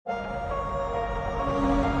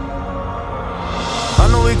I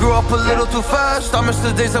know we grew up a little too fast. I miss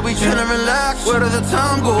the days that we chill and relax. Where did the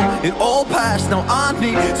time go? It all passed, now I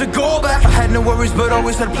need to go back. I had no worries but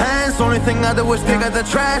always had plans. The only thing I did was dig out the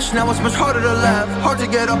trash. Now it's much harder to laugh, hard to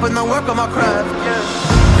get up and then work on my craft.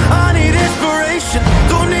 I need inspiration,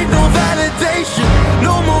 don't need no validation.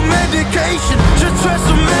 No more medication, just try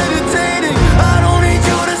some meditating. I don't need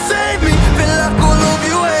you to save me, feel like all of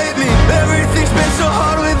you hate me. Everything's been so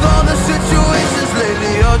hard with all the situations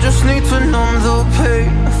lately. I just need to numb the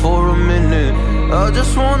pain for a minute. I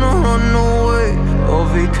just wanna run away on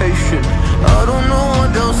vacation. I don't know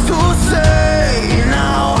what else to say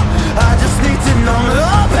now. I just need to numb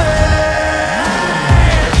the pain.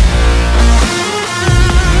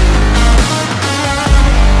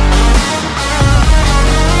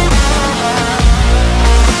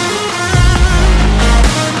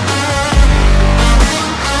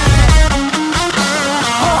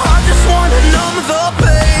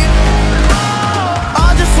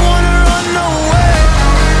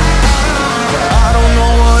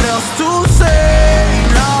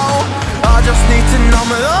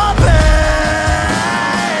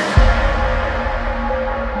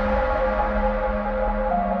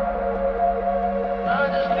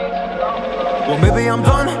 Well, maybe I'm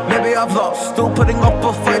done, maybe I've lost. Still putting up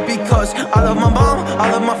a fight because I love my mom, I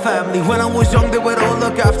love my family. When I was young, they would all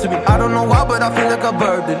look after me. I don't know why, but I feel like a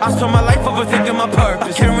burden. I spend my life overthinking my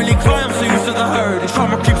purpose. I can't really cry, I'm so used to the hurt.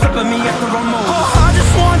 Trauma keeps up at me at the wrong moment. Oh, I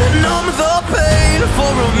just wanna numb the pain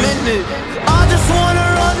for a minute. I just wanna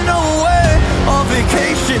run away on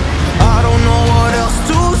vacation. I don't know what else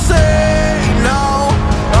to say now.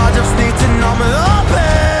 I just need to numb the pain.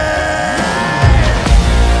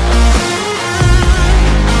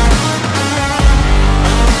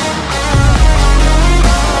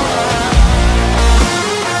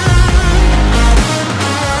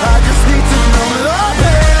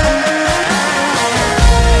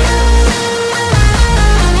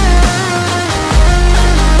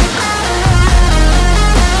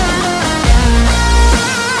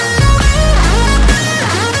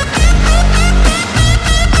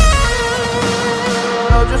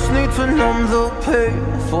 To numb the pain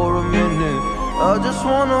for a minute. I just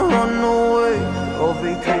wanna run away on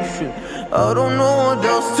vacation. I don't know what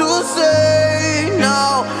else to say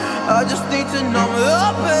now. I just need to numb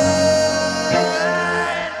the pain.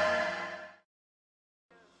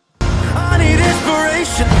 I need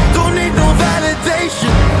inspiration, don't need no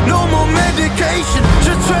validation. No more medication,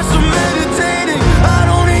 just try some meditation.